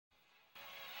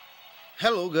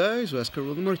Hello guys, Wesker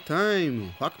one more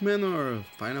time. Huakke Manor,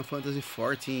 Final Fantasy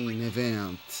XIV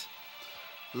event.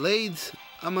 Laid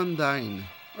Amandine,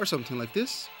 or something like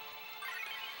this.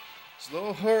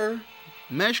 Slow her,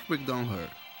 magic breakdown her.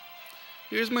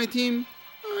 Here's my team.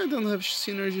 I don't have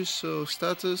synergy, so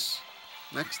status.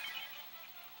 Next.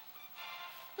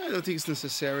 I don't think it's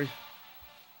necessary.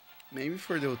 Maybe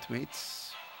for the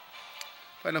ultimates.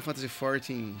 Final Fantasy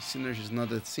XIV synergy is not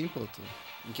that simple to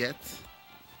get.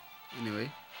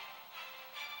 Anyway.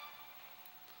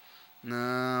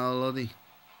 Now loading.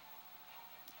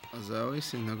 As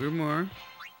always, no more.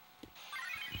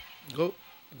 Go,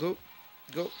 go,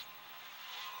 go.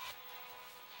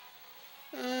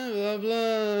 Blah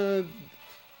blah.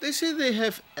 They say they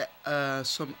have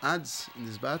some ads in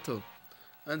this battle.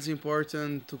 Ads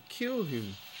important to kill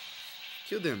him.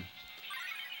 Kill them.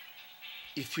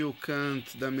 If you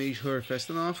can't damage her fast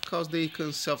enough, cause they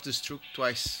can self-destruct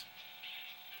twice.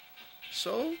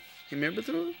 So, remember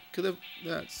to kill the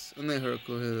that's and then her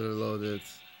could reload it.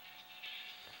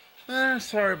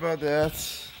 Sorry about that.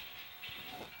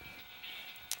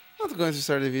 Not going to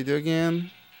start the video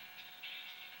again.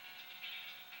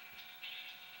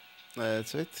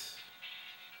 That's it.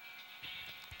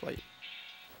 Play.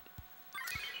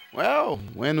 Well,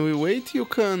 when we wait, you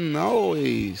can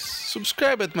always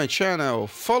subscribe at my channel,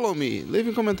 follow me,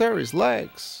 leaving commentaries,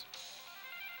 likes,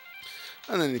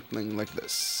 and anything like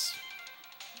this.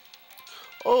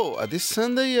 Oh, this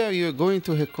Sunday you're going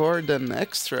to record an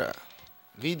extra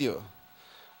video.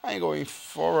 I'm going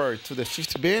forward to the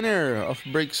 5th banner of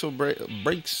Break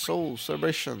Soul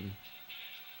Celebration.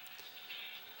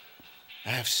 I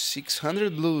have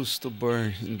 600 blues to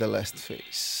burn in the last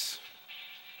phase.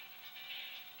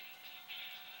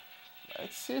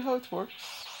 Let's see how it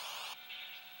works.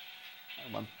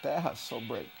 I'm on Terra Soul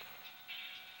Break.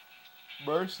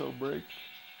 Burn Soul Break.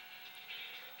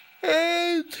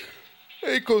 And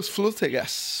equals flute, I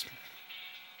guess.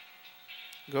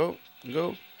 Go,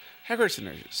 go. Hacker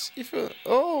synergies. If you,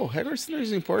 oh, hacker synergy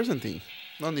is an important thing.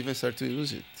 Don't even start to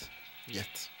use it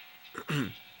yet.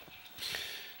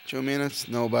 2 minutes,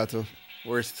 no battle.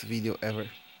 Worst video ever.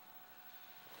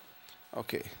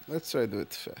 Okay, let's try to do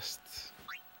it fast.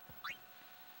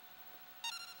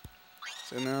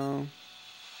 So now,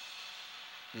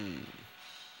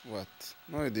 what?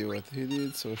 No idea what he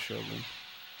did, so show them.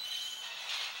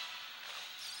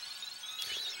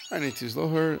 I need to slow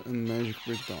her and magic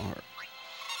breakdown her.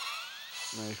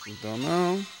 Magic breakdown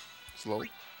now. Slow.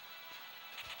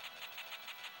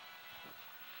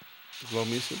 Slow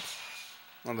miss it.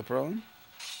 Not a problem.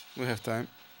 We have time.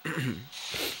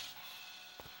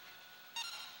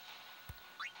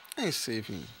 I'm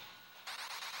saving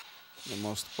the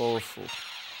most powerful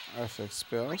effect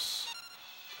spells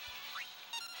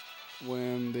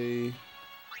when they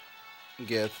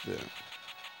get the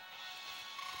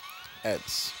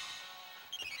ads.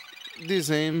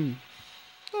 This aim,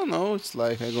 I don't know, it's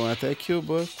like I'm gonna attack you,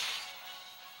 but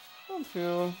I don't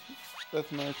feel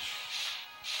that much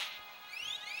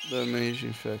damage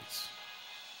in fact.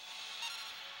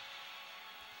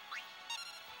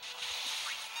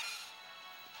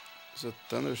 It's a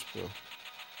thunder spell.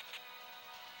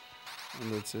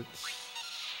 And that's it.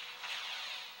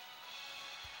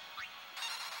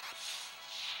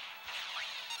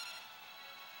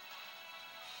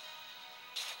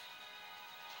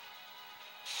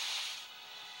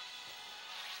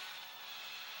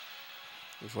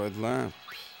 Void lamp.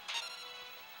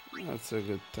 That's a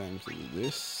good time to do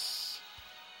this.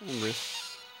 And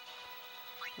this.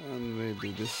 And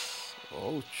maybe this.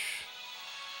 Ouch.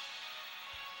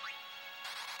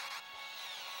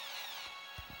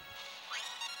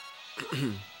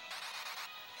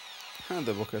 And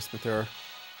double cast meteor.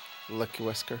 Lucky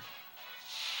Wesker.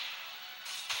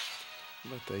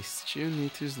 But I still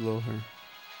need to slow her.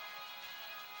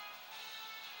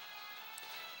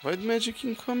 Void magic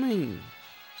incoming.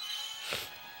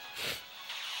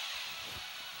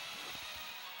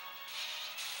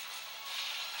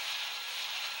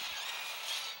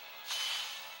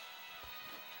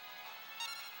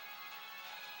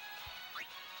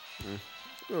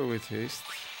 Go with haste.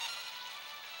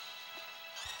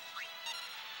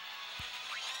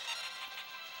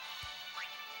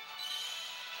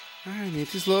 I need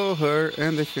to slow her,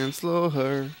 and I can't slow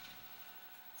her.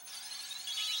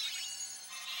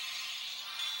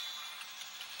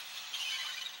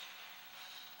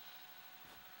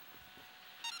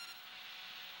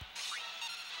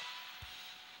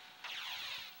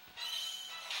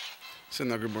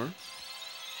 Senagrimor.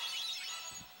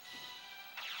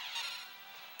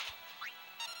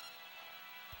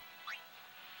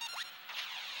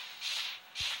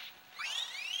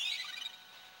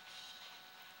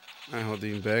 I'm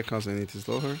holding back because I need to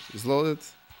slow her. It's loaded.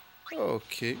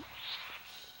 Okay.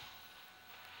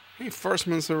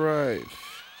 Reinforcements arrive.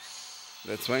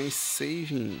 That's why I'm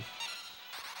saving.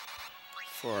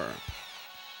 For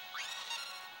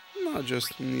not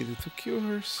just needed to kill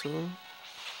her, so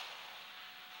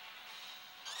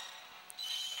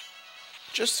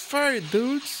just fire,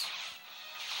 dudes.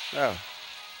 Oh,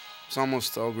 it's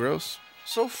almost all gross.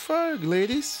 So fire,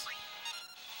 ladies.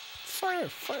 Fire,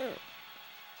 fire.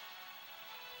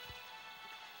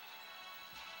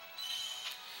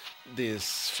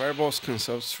 These fireballs can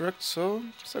self-destruct, so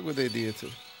it's a good idea to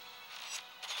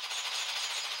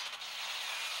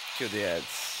kill the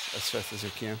ads as fast as you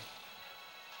can.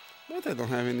 But I don't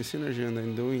have any synergy and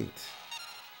I'm doing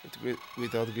it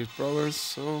without great problems,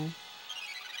 so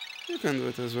you can do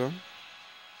it as well.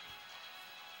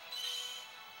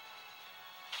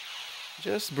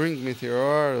 Just bring Meteor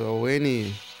or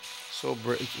any soul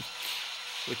break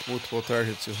with multiple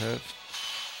targets you have.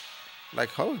 Like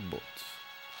Hollow Bolt.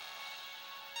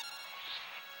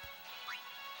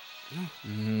 Oh,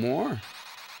 more?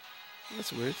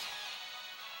 That's weird.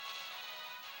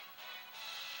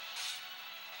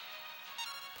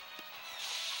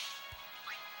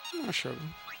 Not sure.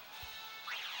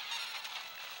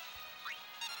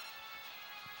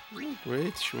 Oh,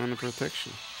 great, she won a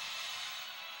protection.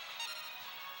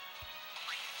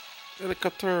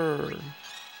 Helicopter!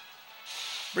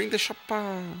 Bring the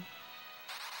chopper!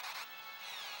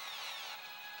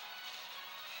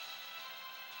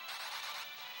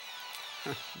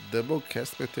 Double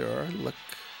cast meteor, luck.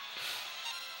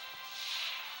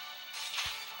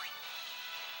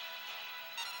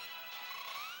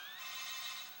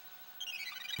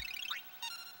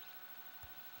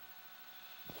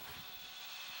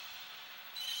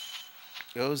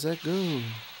 How's that go?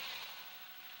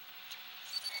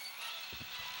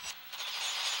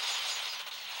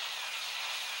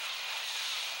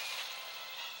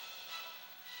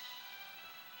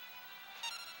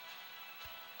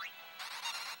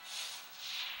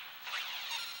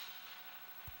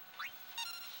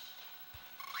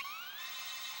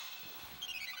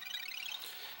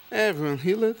 Everyone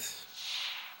heal it.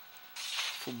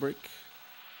 Full break.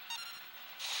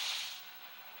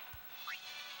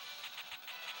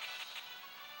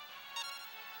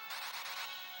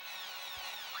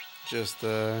 Just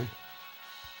now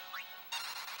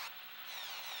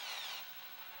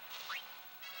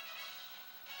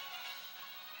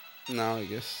I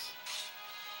guess.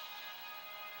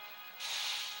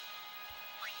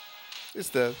 It's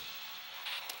dead.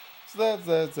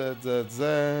 It's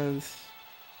dead.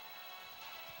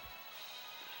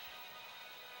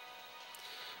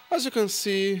 As you can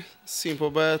see,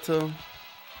 simple battle.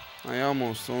 I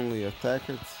almost only attacked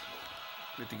it,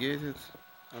 mitigated,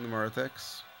 and more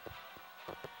attacks.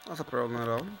 Not a problem at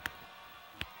all.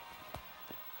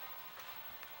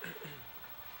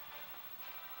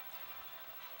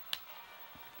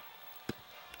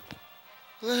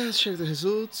 Let's check the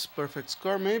results. Perfect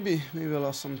score, maybe. Maybe I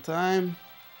lost some time.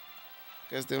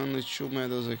 Guess the only 2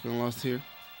 medals I can lost here.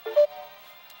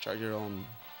 Charger on.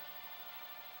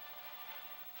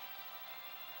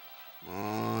 Come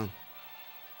on.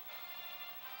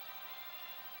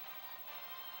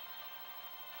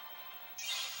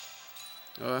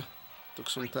 Took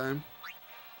some time.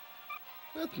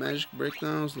 But magic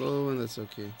breakdowns low, and that's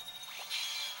okay.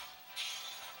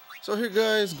 So here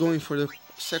guys, going for the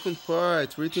second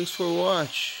part. Thanks for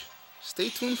watch. Stay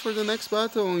tuned for the next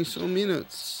battle in some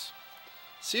minutes.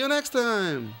 See you next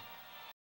time!